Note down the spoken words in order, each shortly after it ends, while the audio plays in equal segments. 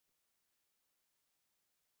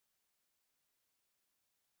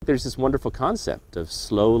There's this wonderful concept of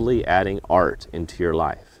slowly adding art into your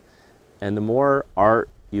life. And the more art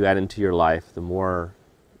you add into your life, the more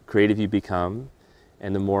creative you become,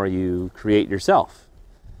 and the more you create yourself.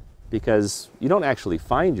 Because you don't actually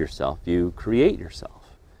find yourself, you create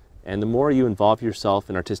yourself. And the more you involve yourself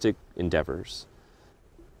in artistic endeavors,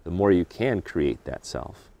 the more you can create that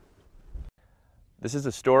self. This is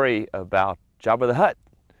a story about Jabba the Hutt.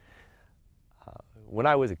 When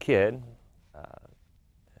I was a kid,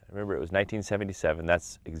 I remember it was 1977,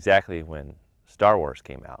 that's exactly when Star Wars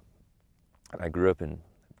came out. And I grew up in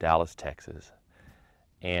Dallas, Texas.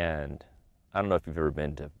 And I don't know if you've ever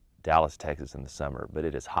been to Dallas, Texas in the summer, but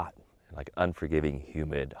it is hot, like unforgiving,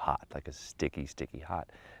 humid, hot, like a sticky, sticky hot.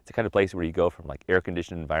 It's the kind of place where you go from like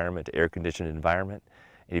air-conditioned environment to air-conditioned environment,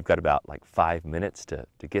 and you've got about like 5 minutes to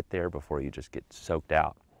get there before you just get soaked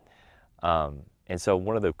out. And so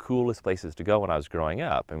one of the coolest places to go when I was growing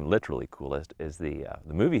up, I mean literally coolest, is the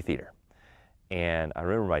movie theater. And I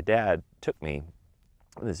remember my dad took me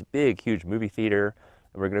to this big, huge movie theater,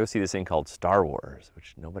 and we're going to go see this thing called Star Wars,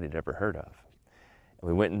 which nobody had ever heard of. And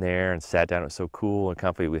we went in there and sat down. It was so cool and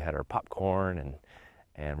comfy. We had our popcorn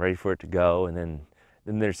and ready for it to go. And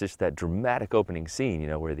then there's just that dramatic opening scene, you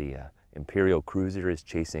know, where the Imperial cruiser is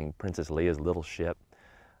chasing Princess Leia's little ship.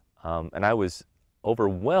 And I was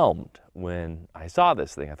overwhelmed when I saw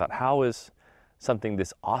this thing. I thought, how is something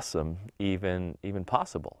this awesome even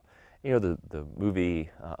possible? You know, the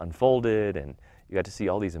movie unfolded, and you got to see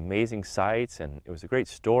all these amazing sights, and it was a great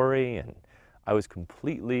story, and I was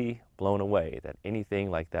completely blown away that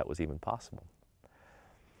anything like that was even possible.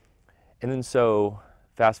 And then so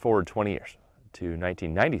fast forward 20 years to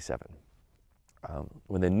 1997,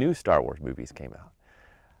 when the new Star Wars movies came out.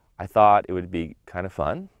 I thought it would be kind of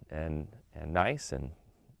fun and nice and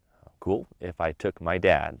cool if I took my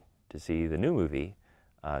dad to see the new movie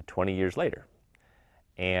 20 years later.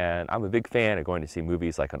 And I'm a big fan of going to see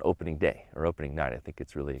movies like on opening day or opening night. I think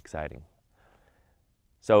it's really exciting.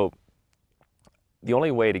 So the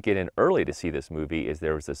only way to get in early to see this movie is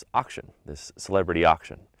there was this auction, this celebrity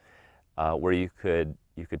auction, where you could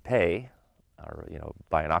pay or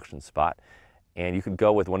buy an auction spot, and you could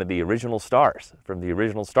go with one of the original stars from the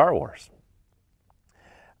original Star Wars.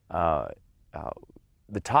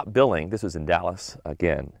 The top billing, this was in Dallas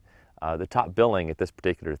again, the top billing at this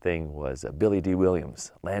particular thing was Billy D.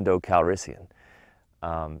 Williams, Lando Calrissian.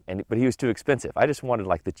 But he was too expensive. I just wanted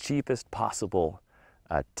like the cheapest possible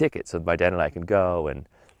ticket so my dad and I can go. And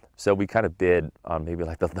so we kind of bid on maybe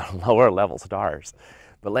like the lower level stars.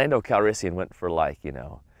 But Lando Calrissian went for like, $800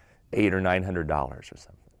 or $900 or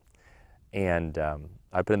something. And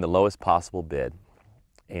I put in the lowest possible bid.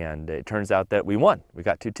 And it turns out that we won. We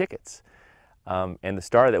got 2 tickets. And the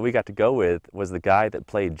star that we got to go with was the guy that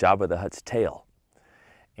played Jabba the Hutt's tail.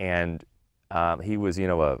 And he was,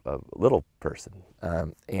 a little person.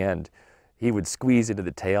 And he would squeeze into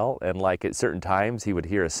the tail, and like at certain times he would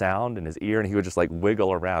hear a sound in his ear and he would just like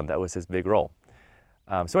wiggle around. That was his big role.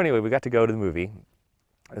 So anyway, we got to go to the movie.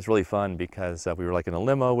 It was really fun because we were like in a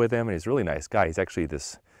limo with him, and he's a really nice guy. He's actually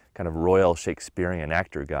this kind of royal Shakespearean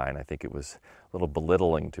actor guy, and I think it was a little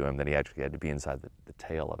belittling to him that he actually had to be inside the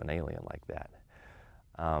tail of an alien like that.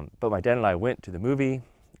 But my dad and I went to the movie,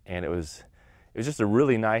 and it was just a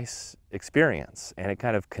really nice experience, and it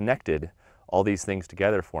kind of connected all these things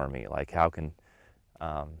together for me. Like how can,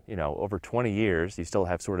 over 20 years, you still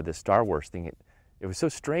have sort of this Star Wars thing. It was so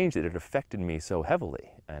strange that it affected me so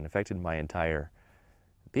heavily and affected my entire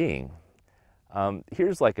being.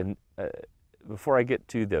 Here's like before I get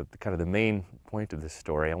to the kind of the main point of this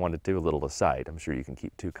story, I want to do a little aside. I'm sure you can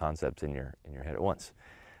keep 2 concepts in your head at once.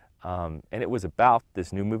 And it was about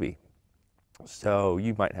this new movie. So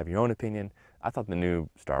you might have your own opinion. I thought the new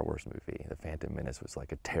Star Wars movie, The Phantom Menace, was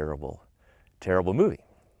like a terrible, terrible movie.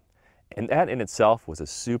 And that in itself was a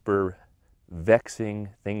super vexing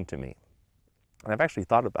thing to me. And I've actually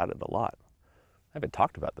thought about it a lot. I haven't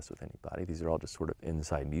talked about this with anybody. These are all just sort of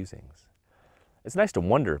inside musings. It's nice to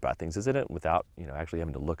wonder about things, isn't it? Without, actually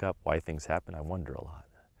having to look up why things happen, I wonder a lot.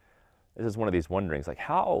 This is one of these wonderings, like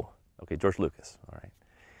okay, George Lucas, all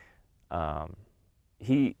right.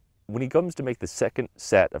 When he comes to make the second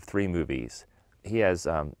set of 3 movies, he has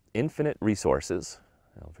infinite resources,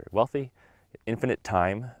 very wealthy, infinite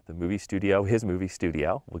time. The movie studio, his movie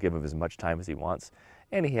studio, will give him as much time as he wants.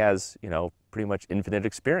 And he has, pretty much infinite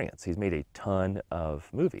experience. He's made a ton of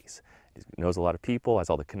movies. He knows a lot of people, has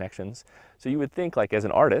all the connections. So you would think, like as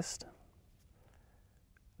an artist,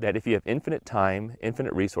 that if you have infinite time,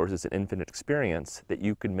 infinite resources, and infinite experience, that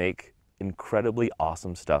you could make incredibly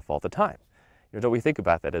awesome stuff all the time. Don't we think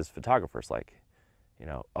about that as photographers? Like,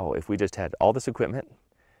 oh, if we just had all this equipment,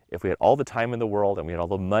 if we had all the time in the world and we had all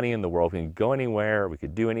the money in the world, we could go anywhere, we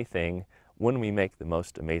could do anything, wouldn't we make the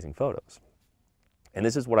most amazing photos? And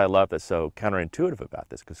this is what I love that's so counterintuitive about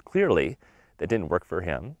this, because clearly that didn't work for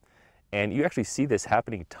him. And you actually see this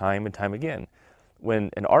happening time and time again. When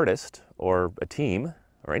an artist or a team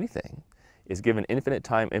or anything is given infinite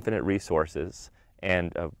time, infinite resources,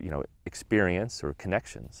 and experience or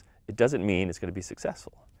connections, it doesn't mean it's going to be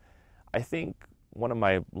successful. I think one of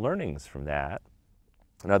my learnings from that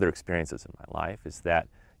and other experiences in my life is that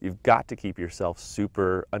you've got to keep yourself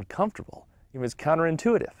super uncomfortable. Even it's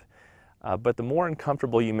counterintuitive. But the more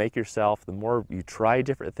uncomfortable you make yourself, the more you try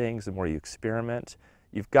different things, the more you experiment,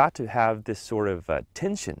 you've got to have this sort of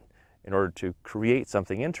tension in order to create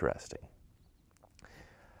something interesting.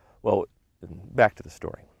 Well, back to the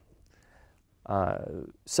story.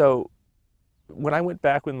 So when I went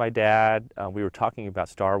back with my dad, we were talking about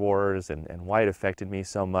Star Wars and why it affected me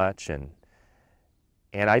so much. And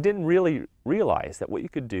I didn't really realize that what you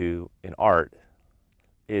could do in art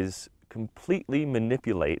is completely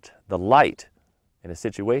manipulate the light in a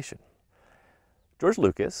situation. George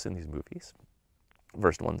Lucas in these movies,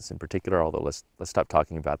 first ones in particular, although let's stop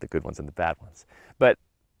talking about the good ones and the bad ones. But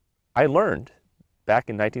I learned back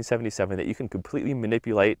in 1977 that you can completely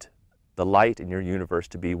manipulate the light in your universe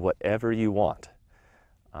to be whatever you want.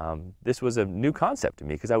 This was a new concept to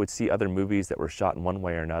me because I would see other movies that were shot in one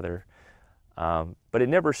way or another, but it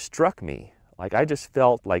never struck me. Like I just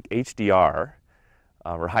felt like HDR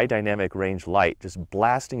or high dynamic range light just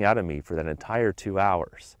blasting out of me for that entire 2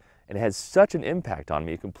 hours. And it had such an impact on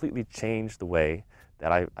me, it completely changed the way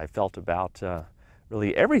that I felt about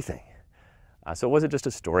really everything. So it wasn't just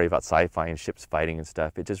a story about sci-fi and ships fighting and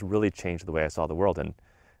stuff, it just really changed the way I saw the world. And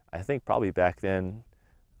I think probably back then,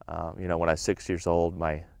 when I was 6 years old,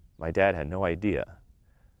 my dad had no idea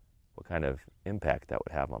what kind of impact that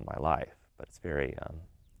would have on my life. But it's very,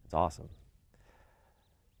 it's awesome.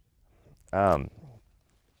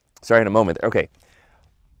 Sorry, in a moment. Okay,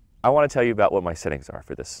 I want to tell you about what my settings are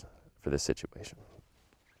for this situation.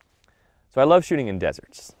 So I love shooting in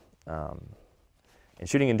deserts, and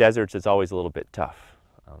shooting in deserts is always a little bit tough.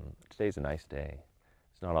 Today's a nice day.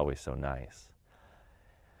 It's not always so nice.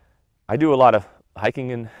 I do a lot of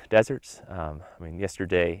hiking in deserts.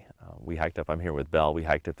 Yesterday we hiked up. I'm here with Belle. We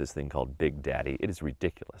hiked up this thing called Big Daddy. It is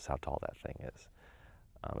ridiculous how tall that thing is.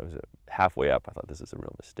 It was halfway up. I thought this is a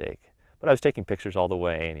real mistake. But I was taking pictures all the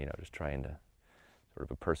way and, just trying to sort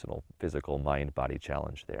of a personal, physical, mind-body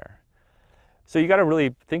challenge there. So you got to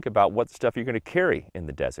really think about what stuff you're going to carry in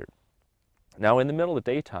the desert. Now, in the middle of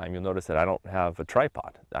the daytime, you'll notice that I don't have a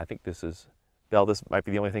tripod. I think this might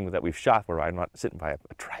be the only thing that we've shot where I'm not sitting by a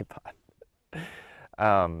tripod.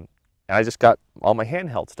 And I just got all my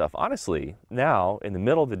handheld stuff. Honestly, now, in the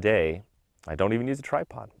middle of the day, I don't even use a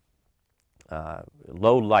tripod.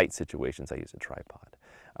 Low light situations, I use a tripod.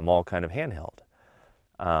 I'm all kind of handheld.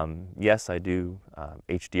 Yes, I do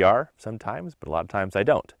HDR sometimes, but a lot of times I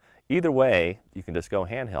don't. Either way, you can just go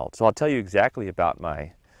handheld. So I'll tell you exactly about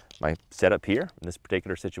my setup here in this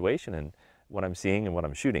particular situation and what I'm seeing and what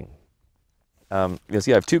I'm shooting. You'll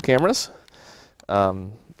see I have two cameras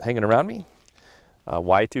hanging around me.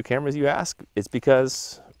 Why two cameras, you ask? It's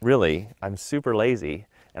because, really, I'm super lazy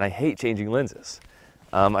and I hate changing lenses.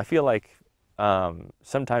 I feel like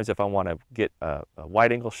sometimes if I want to get a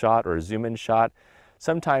wide-angle shot or a zoom-in shot,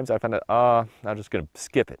 sometimes I find that, I'm just going to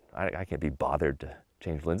skip it. I can't be bothered to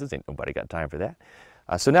change lenses. Ain't nobody got time for that.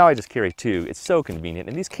 So now I just carry two. It's so convenient.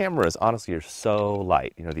 And these cameras, honestly, are so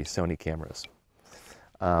light, these Sony cameras.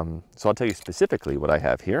 So I'll tell you specifically what I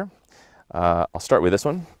have here. I'll start with this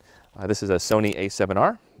one. This is a Sony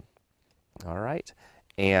A7R. All right.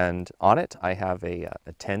 And on it, I have a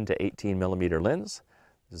 10 to 18 millimeter lens.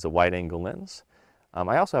 This is a wide-angle lens.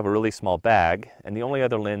 I also have a really small bag, and the only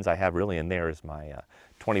other lens I have really in there is my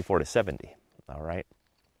 24 to 70. All right.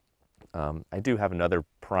 I do have another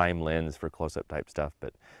prime lens for close-up type stuff,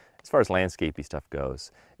 but as far as landscapey stuff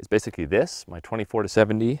goes, it's basically this, my 24 to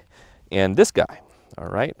 70, and this guy. All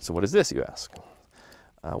right. So what is this, you ask?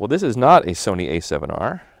 Well, this is not a Sony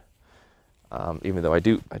A7R, even though I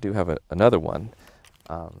do have another one.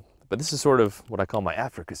 But this is sort of what I call my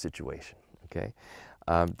Africa situation. Okay.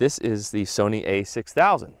 This is the Sony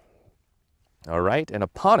A6000, all right, and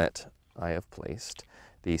upon it I have placed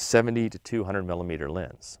the 70 to 200 millimeter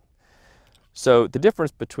lens. So the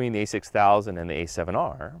difference between the A6000 and the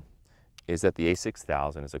A7R is that the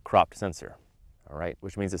A6000 is a cropped sensor, all right,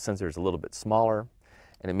 which means the sensor is a little bit smaller,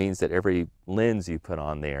 and it means that every lens you put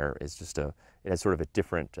on there is just it has sort of a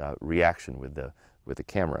different reaction with the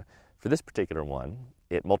camera. For this particular one,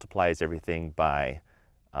 it multiplies everything by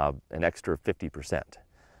an extra 50%.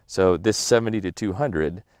 So this 70 to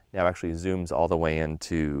 200 now actually zooms all the way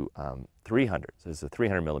into 300. So this is a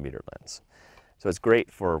 300 millimeter lens. So it's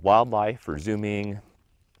great for wildlife, for zooming,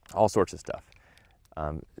 all sorts of stuff.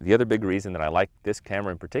 The other big reason that I like this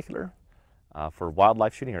camera in particular for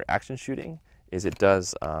wildlife shooting or action shooting is it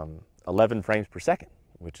does 11 frames per second,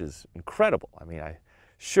 which is incredible. I mean,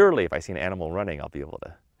 surely if I see an animal running, I'll be able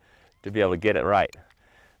to get it right.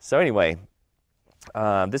 So anyway,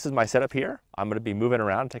 this is my setup here. I'm going to be moving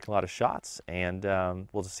around, taking a lot of shots, and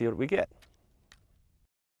we'll just see what we get.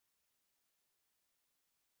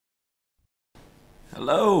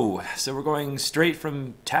 Hello! So we're going straight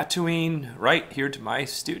from Tatooine right here to my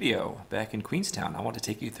studio back in Queenstown. I want to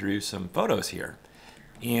take you through some photos here.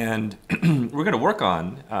 And we're going to work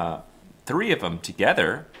on 3 of them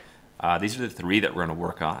together. These are the 3 that we're going to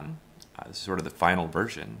work on. This is sort of the final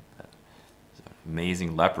version. This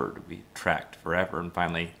amazing leopard we tracked forever and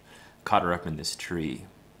finally caught her up in this tree.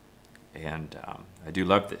 And I do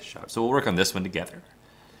love this shot. So we'll work on this one together.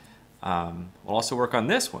 We'll also work on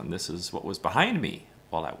this one. This is what was behind me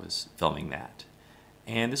while I was filming that.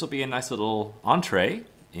 And this will be a nice little entree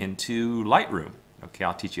into Lightroom. Okay,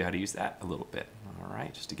 I'll teach you how to use that a little bit. All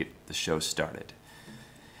right, just to get the show started.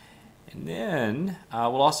 And then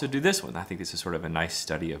we'll also do this one. I think this is sort of a nice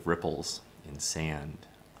study of ripples in sand.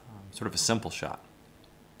 Sort of a simple shot.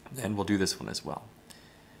 And we'll do this one as well.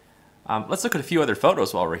 Let's look at a few other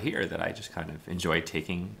photos while we're here that I just kind of enjoy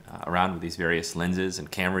taking around with these various lenses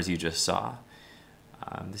and cameras you just saw.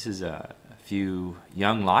 This is a few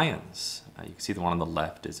young lions. You can see the one on the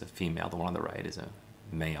left is a female, the one on the right is a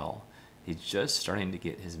male. He's just starting to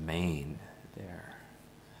get his mane there.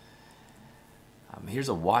 Here's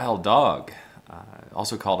a wild dog,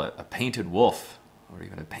 also called a painted wolf, or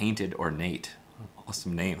even a painted ornate.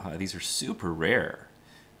 Awesome name. These are super rare,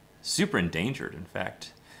 super endangered, in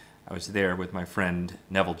fact. I was there with my friend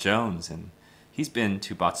Neville Jones, and he's been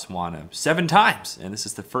to Botswana 7 times, and this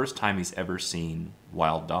is the first time he's ever seen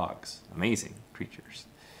wild dogs. Amazing creatures.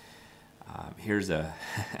 Here's this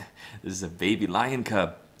is a baby lion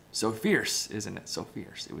cub. So fierce, isn't it? So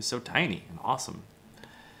fierce. It was so tiny and awesome.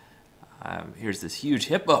 Here's this huge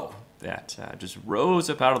hippo that just rose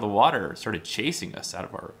up out of the water, started chasing us out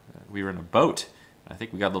of our. We were in a boat. I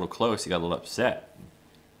think we got a little close. He got a little upset.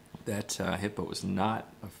 That hippo was not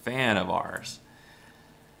a fan of ours.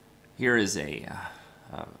 Here is a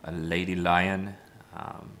lady lion.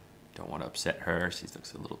 Don't want to upset her. She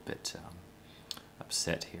looks a little bit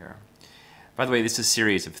upset here. By the way, this is a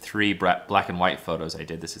series of 3 black and white photos I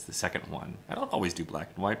did. This is the second one. I don't always do black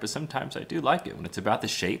and white, but sometimes I do like it. When it's about the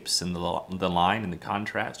shapes and the line and the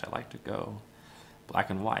contrast, I like to go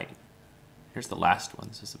black and white. Here's the last one.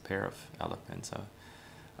 This is a pair of elephants. A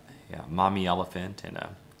mommy elephant and a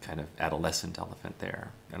kind of adolescent elephant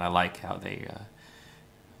there. And I like how they,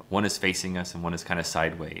 one is facing us and one is kind of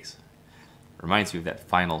sideways. Reminds me of that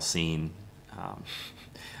final scene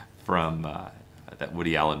from that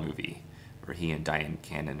Woody Allen movie where he and Diane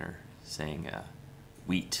Cannon are saying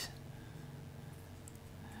wheat.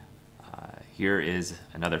 Here is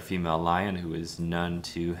another female lion who is none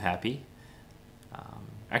too happy.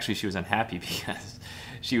 Actually, she was unhappy because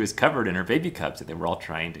she was covered in her baby cubs and they were all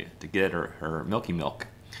trying to get her milky milk.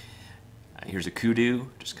 Here's a kudu,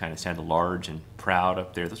 just kind of standing large and proud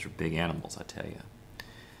up there. Those are big animals, I tell you.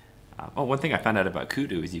 One thing I found out about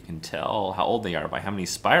kudu is you can tell how old they are by how many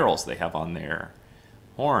spirals they have on their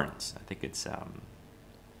horns. I think it's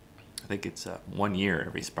 1 year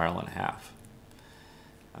every spiral and a half.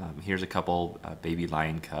 Here's a couple baby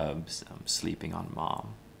lion cubs sleeping on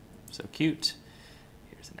mom. So cute.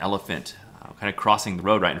 Here's an elephant kind of crossing the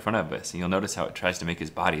road right in front of us. And you'll notice how it tries to make his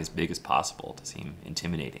body as big as possible to seem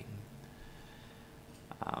intimidating.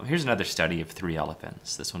 Here's another study of 3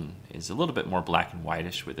 elephants. This one is a little bit more black and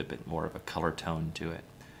whitish with a bit more of a color tone to it.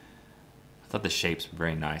 I thought the shapes were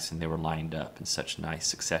very nice and they were lined up in such nice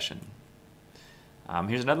succession.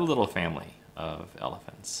 Here's another little family of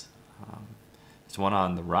elephants. This one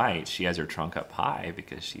on the right, she has her trunk up high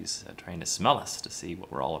because she's trying to smell us to see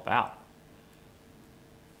what we're all about.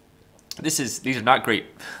 These are not great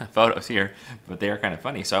photos here, but they are kind of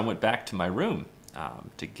funny. So I went back to my room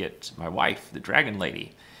to get my wife, the dragon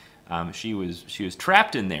lady. She was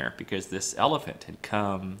trapped in there because this elephant had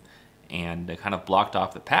come and kind of blocked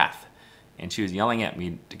off the path. And she was yelling at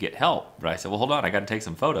me to get help. But I said, well, hold on, I got to take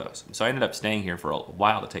some photos. So I ended up staying here for a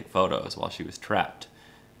while to take photos while she was trapped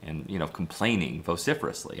and, you know, complaining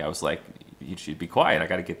vociferously. I was like, you should be quiet. I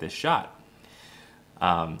got to get this shot.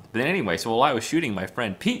 But then anyway, so while I was shooting, my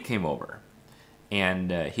friend Pete came over.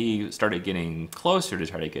 And he started getting closer to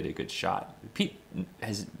try to get a good shot. Pete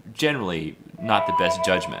has generally not the best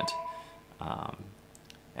judgment,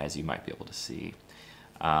 as you might be able to see.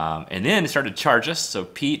 And then it started to charge us. So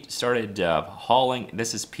Pete started hauling.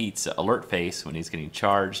 This is Pete's alert face when he's getting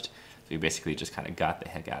charged. So he basically just kind of got the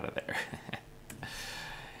heck out of there.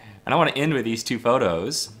 And I want to end with these two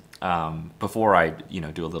photos before I,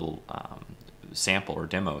 do a little sample or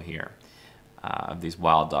demo here of these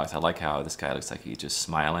wild dogs. I like how this guy looks like he's just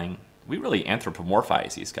smiling. We really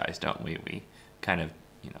anthropomorphize these guys, don't we? We kind of,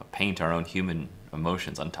 paint our own human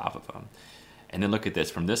emotions on top of them. And then look at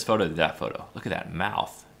this, from this photo to that photo. Look at that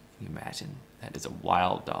mouth. Can you imagine? That is a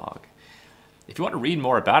wild dog. If you want to read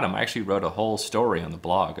more about him, I actually wrote a whole story on the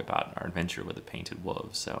blog about our adventure with the painted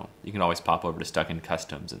wolves. So you can always pop over to Stuck in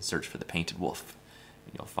Customs and search for the painted wolf,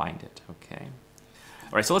 and you'll find it, okay?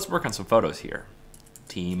 All right, so let's work on some photos here.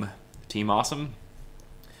 Team awesome.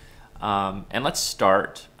 And let's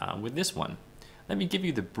start with this one. Let me give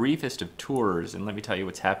you the briefest of tours, and let me tell you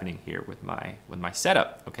what's happening here with my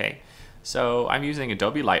setup, okay? So I'm using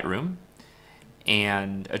Adobe Lightroom,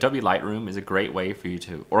 and Adobe Lightroom is a great way for you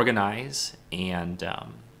to organize and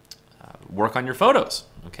work on your photos,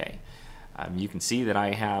 okay? You can see that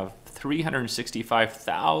I have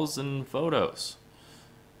 365,000 photos.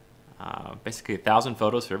 Basically 1,000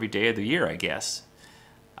 photos for every day of the year, I guess.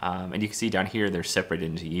 And you can see down here they're separated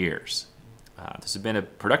into years. This has been a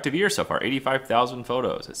productive year so far, 85,000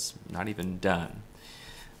 photos. It's not even done.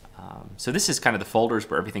 So this is kind of the folders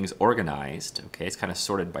where everything's organized. Okay, it's kind of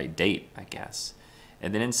sorted by date, I guess.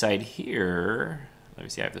 And then inside here, let me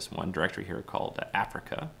see, I have this one directory here called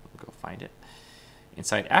Africa. We'll go find it.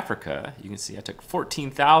 Inside Africa, you can see I took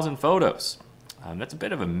 14,000 photos. That's a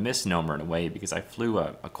bit of a misnomer in a way because I flew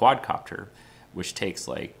a quadcopter, which takes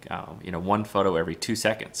like, one photo every 2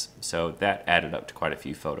 seconds. So that added up to quite a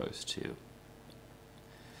few photos too.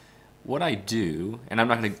 What I do, and I'm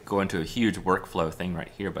not going to go into a huge workflow thing right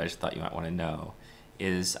here, but I just thought you might want to know,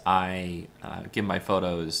 is I give my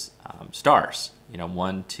photos stars,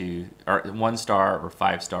 1 star or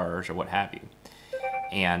 5 stars or what have you.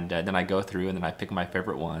 And then I go through and then I pick my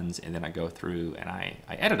favorite ones and then I go through and I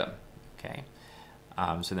edit them, okay?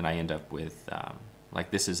 So then I end up with, like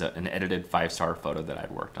this is an edited 5-star photo that I'd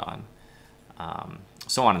worked on,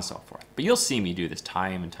 so on and so forth. But you'll see me do this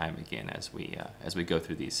time and time again as we go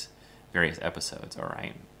through these various episodes, all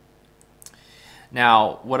right?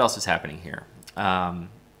 Now, what else is happening here?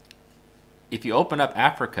 If you open up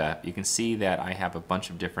Africa, you can see that I have a bunch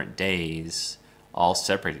of different days all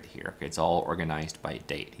separated here. Okay, it's all organized by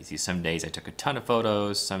date. You see some days I took a ton of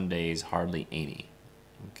photos, some days hardly any,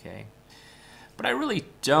 okay? But I really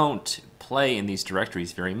don't play in these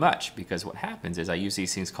directories very much because what happens is I use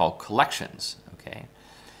these things called collections, okay?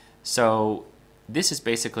 So this is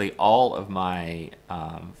basically all of my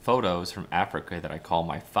photos from Africa that I call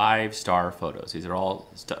my 5-star photos. These are all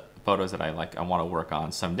photos that I want to work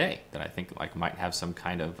on someday that I think might have some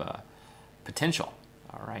kind of potential,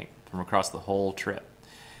 all right, from across the whole trip.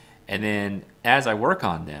 And then as I work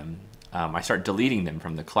on them, I start deleting them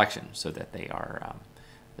from the collection so that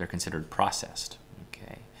they're considered processed,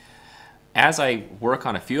 okay? As I work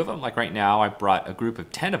on a few of them, like right now, I brought a group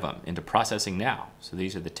of 10 of them into processing now. So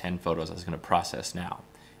these are the 10 photos I was going to process now.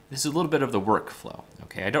 This is a little bit of the workflow,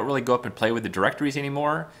 okay? I don't really go up and play with the directories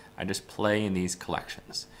anymore. I just play in these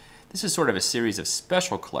collections. This is sort of a series of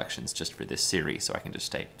special collections just for this series, so I can just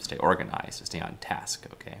stay organized, stay on task,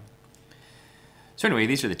 okay? So anyway,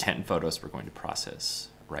 these are the 10 photos we're going to process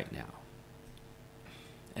right now.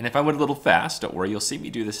 And if I went a little fast, don't worry, you'll see me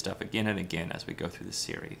do this stuff again and again as we go through the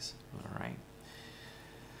series, all right?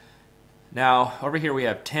 Now, over here we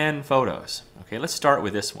have 10 photos. Okay, let's start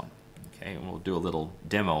with this one, okay? And we'll do a little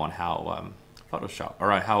demo on how Photoshop, or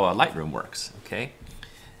how Lightroom works, okay?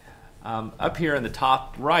 Up here in the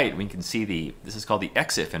top right, we can see this is called the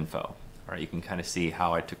EXIF info. All right, you can kind of see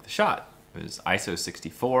how I took the shot. It was ISO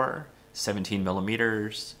 64, 17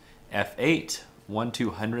 millimeters, f8,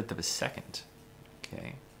 1/200th of a second.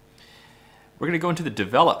 Okay. We're going to go into the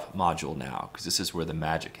develop module now because this is where the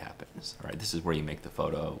magic happens. All right, this is where you make the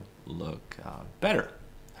photo look better.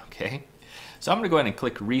 Okay. So I'm going to go ahead and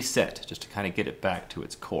click reset just to kind of get it back to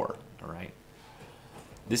its core. All right.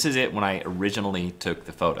 This is it when I originally took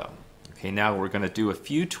the photo. Okay, now we're going to do a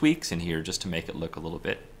few tweaks in here just to make it look a little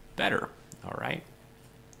bit better. All right.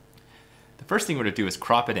 The first thing we're going to do is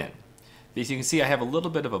crop it in. As you can see, I have a little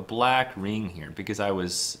bit of a black ring here because I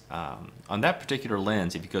was, on that particular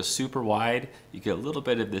lens, if you go super wide, you get a little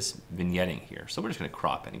bit of this vignetting here. So we're just going to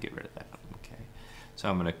crop it and get rid of that. Okay. So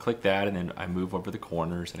I'm going to click that and then I move over the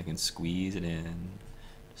corners and I can squeeze it in,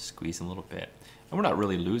 squeeze in a little bit. And we're not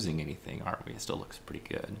really losing anything, are we? It still looks pretty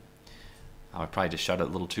good. I probably just shot it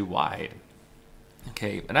a little too wide.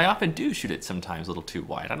 Okay, and I often do shoot it sometimes a little too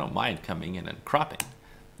wide. I don't mind coming in and cropping.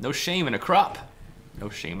 No shame in a crop. No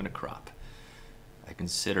shame in a crop. I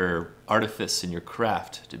consider artifice in your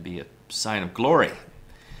craft to be a sign of glory.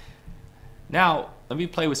 Now, let me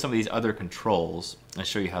play with some of these other controls and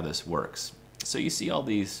show you how this works. So you see all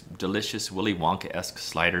these delicious Willy Wonka-esque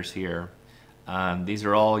sliders here. These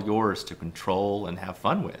are all yours to control and have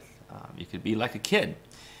fun with. You could be like a kid.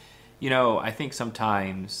 You know, I think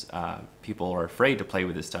sometimes people are afraid to play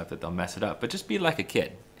with this stuff, that they'll mess it up, but just be like a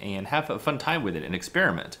kid and have a fun time with it and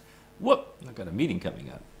experiment. Whoop, I've got a meeting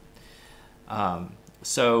coming up.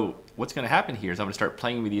 So what's going to happen here is I'm going to start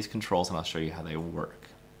playing with these controls and I'll show you how they work.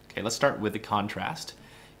 Okay, let's start with the contrast.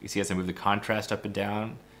 You see as I move the contrast up and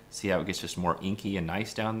down, see how it gets just more inky and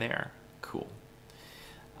nice down there? Cool.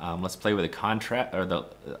 Let's play with the contrast, or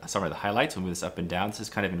the highlights. We'll move this up and down. This is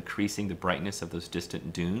kind of increasing the brightness of those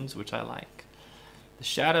distant dunes, which I like. The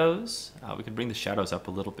shadows, we can bring the shadows up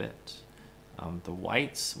a little bit. The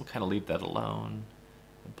whites, we'll kind of leave that alone.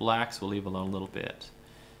 The blacks we'll leave alone a little bit.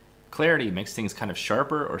 Clarity makes things kind of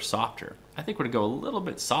sharper or softer. I think we're gonna go a little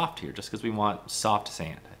bit soft here just because we want soft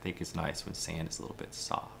sand. I think it's nice when sand is a little bit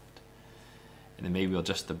soft. And then maybe we'll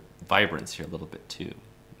adjust the vibrance here a little bit too.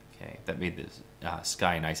 Okay, that made the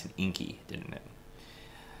sky nice and inky, didn't it?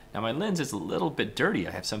 Now my lens is a little bit dirty.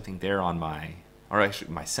 I have something there on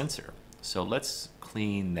my sensor. So let's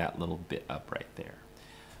clean that little bit up right there.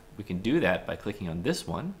 We can do that by clicking on this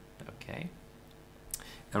one, okay?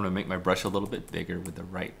 I'm gonna make my brush a little bit bigger with the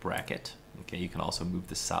right bracket. Okay, you can also move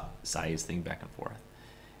the size thing back and forth.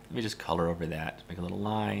 Let me just color over that, make a little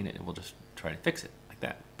line, and we'll just try to fix it like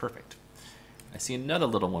that. Perfect. I see another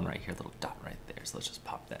little one right here, little dot right there. So let's just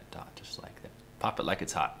pop that dot just like that. Pop it like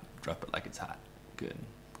it's hot, drop it like it's hot. Good.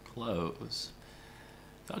 Close.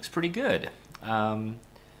 That looks pretty good.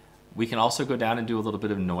 We can also go down and do a little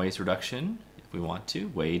bit of noise reduction if we want to.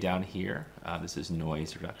 Way down here, this is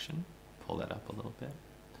noise reduction. Pull that up a little bit.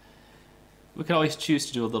 We can always choose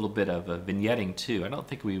to do a little bit of a vignetting too. I don't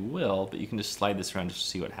think we will, but you can just slide this around just to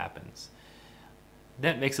see what happens.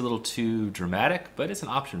 That makes it a little too dramatic, but it's an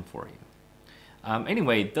option for you.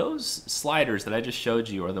 Anyway, those sliders that I just showed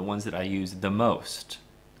you are the ones that I use the most.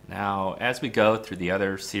 Now, as we go through the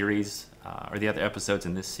other series, or the other episodes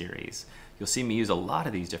in this series, you'll see me use a lot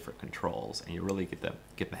of these different controls, and you really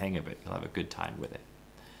get the hang of it. You'll have a good time with it.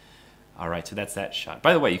 All right, so that's that shot.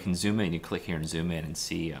 By the way, you can zoom in. You click here and zoom in and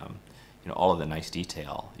see you know, all of the nice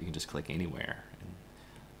detail. You can just click anywhere.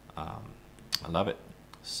 And, I love it.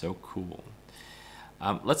 So cool.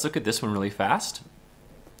 Let's look at this one really fast.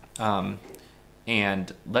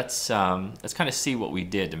 And let's kind of see what we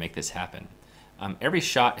did to make this happen. Every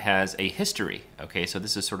shot has a history. Okay, so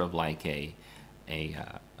this is sort of like a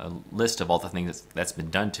list of all the things that's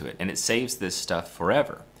been done to it, and it saves this stuff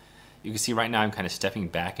forever. You can see right now I'm kind of stepping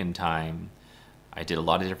back in time. I did a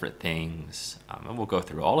lot of different things, and we'll go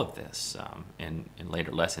through all of this in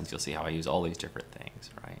later lessons. You'll see how I use all these different things,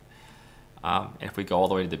 right? And if we go all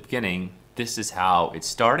the way to the beginning, this is how it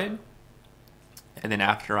started. And then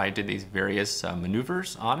after I did these various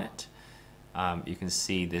maneuvers on it, you can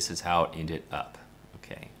see this is how it ended up.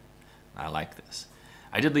 Okay, I like this.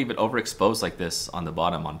 I did leave it overexposed like this on the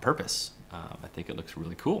bottom on purpose. I think it looks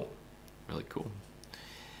really cool, really cool.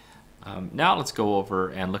 Now let's go over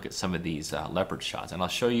and look at some of these leopard shots, and I'll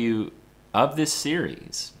show you, of this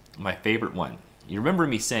series, my favorite one. You remember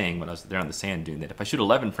me saying when I was there on the sand dune that if I shoot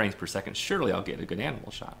 11 frames per second, surely I'll get a good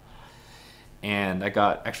animal shot. And I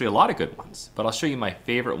got actually a lot of good ones, but I'll show you my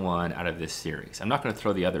favorite one out of this series. I'm not going to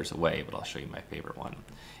throw the others away, but I'll show you my favorite one.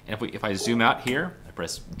 And if I zoom out here, I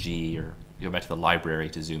press G or go back to the library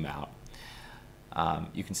to zoom out.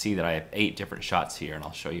 You can see that I have 8 different shots here, and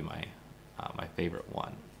I'll show you my my favorite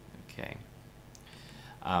one. Okay.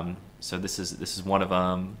 So this is one of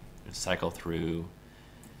them. Cycle through.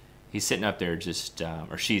 He's sitting up there just,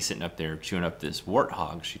 or she's sitting up there chewing up this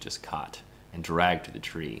warthog she just caught and dragged to the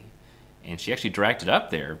tree. And she actually dragged it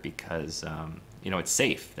up there because you know, it's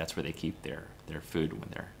safe. That's where they keep their food when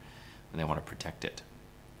they want to protect it.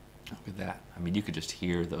 Look at that. I mean, you could just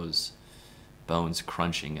hear those bones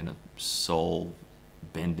crunching in a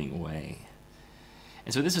soul-bending way.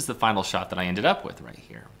 And so this is the final shot that I ended up with right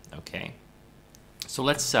here. Okay. So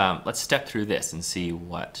let's step through this and see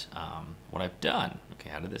what I've done. Okay,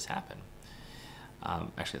 how did this happen?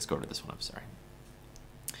 Actually, let's go to this one. I'm sorry.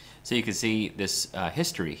 So you can see this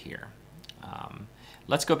history here.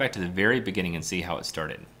 Let's go back to the very beginning and see how it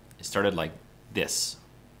started. It started like this,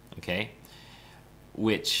 okay,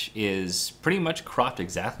 which is pretty much cropped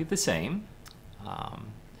exactly the same.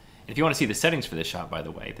 If you want to see the settings for this shot, by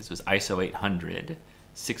the way, this was ISO 800,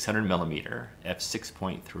 600 millimeter,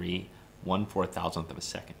 f6.3, 1/4000th of a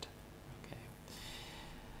second. Okay.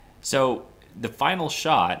 So The final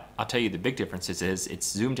shot, I'll tell you the big difference is it's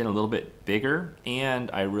zoomed in a little bit bigger,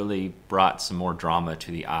 and I really brought some more drama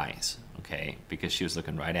to the eyes, okay, because she was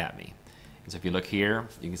looking right at me. And so if you look here,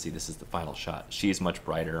 you can see this is the final shot. She's much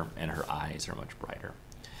brighter, and her eyes are much brighter.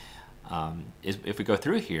 If we go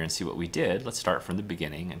through here and see what we did, let's start from the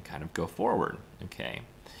beginning and kind of go forward, okay.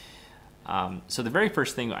 So the very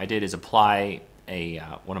first thing I did is apply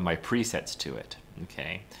one of my presets to it,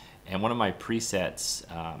 okay. And one of my presets,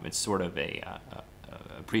 it's sort of a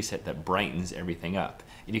preset that brightens everything up.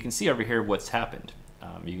 And you can see over here what's happened.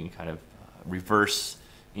 You can kind of reverse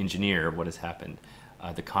engineer what has happened.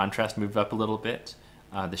 The contrast moved up a little bit.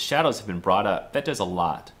 The shadows have been brought up. That does a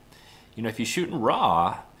lot. You know, if you shoot in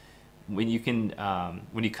RAW, when you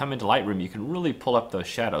come into Lightroom, you can really pull up those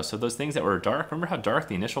shadows. So those things that were dark, remember how dark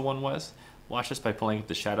the initial one was? Watch this by pulling up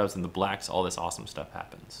the shadows and the blacks, all this awesome stuff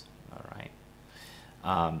happens. All right.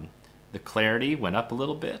 The clarity went up a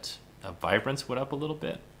little bit. Vibrance went up a little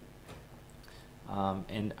bit.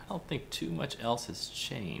 And I don't think too much else has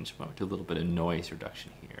changed. I'm going to do a little bit of noise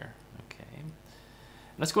reduction here. Okay.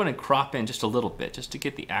 Let's go ahead and crop in just a little bit, just to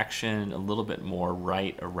get the action a little bit more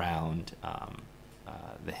right around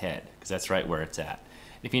the head, because that's right where it's at.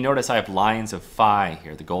 If you notice, I have lines of phi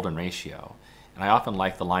here, the golden ratio. And I often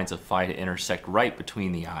like the lines of phi to intersect right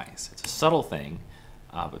between the eyes. It's a subtle thing,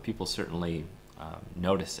 but people certainly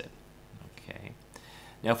notice it. Okay.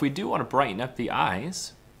 Now, if we do want to brighten up the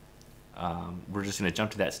eyes, we're just going to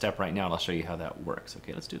jump to that step right now, and I'll show you how that works.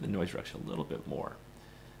 Okay, let's do the noise reduction a little bit more.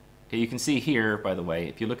 Okay, you can see here, by the way,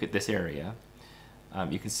 if you look at this area,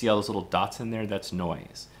 you can see all those little dots in there. That's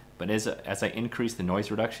noise. But as I increase the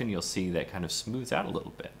noise reduction, you'll see that kind of smooths out a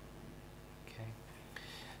little bit. Okay.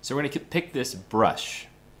 So we're going to pick this brush.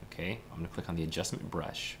 Okay, I'm going to click on the adjustment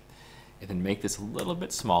brush, and then make this a little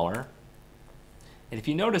bit smaller. And if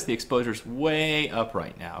you notice, the exposure is way up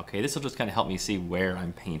right now. Okay, this will just kind of help me see where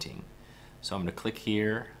I'm painting. So I'm going to click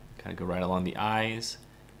here, kind of go right along the eyes,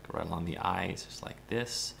 just like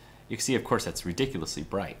this. You can see, of course, that's ridiculously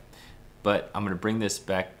bright. But I'm going to bring this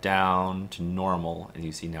back down to normal, and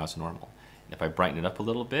you see now it's normal. And if I brighten it up a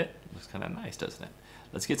little bit, it looks kind of nice, doesn't it?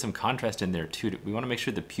 Let's get some contrast in there too. We want to make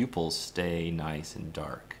sure the pupils stay nice and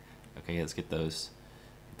dark. Okay, let's get those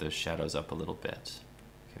shadows up a little bit.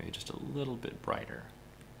 Okay, just a little bit brighter.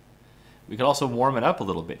 We could also warm it up a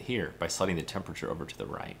little bit here by sliding the temperature over to the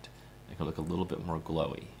right. It can look a little bit more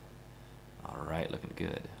glowy. All right, looking good.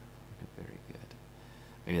 Looking very good.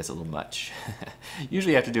 Maybe that's a little much.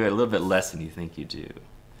 Usually you have to do it a little bit less than you think you do.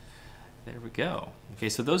 There we go. Okay,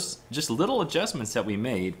 so those just little adjustments that we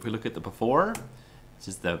made. If we look at the before, this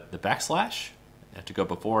is the backslash. You have to go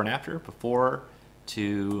before and after. Before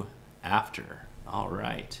to after. All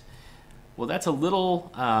right. Well, that's a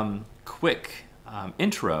little quick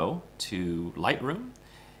intro to Lightroom,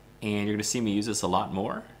 and you're going to see me use this a lot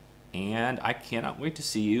more, and I cannot wait to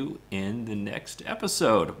see you in the next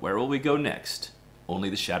episode. Where will we go next? Only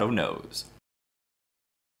the shadow knows.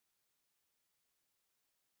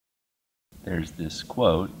 There's this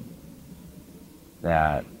quote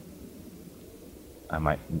that I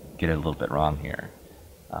might get it a little bit wrong here,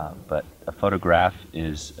 but a photograph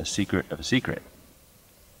is a secret of a secret.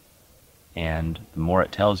 And the more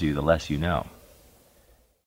it tells you, the less you know.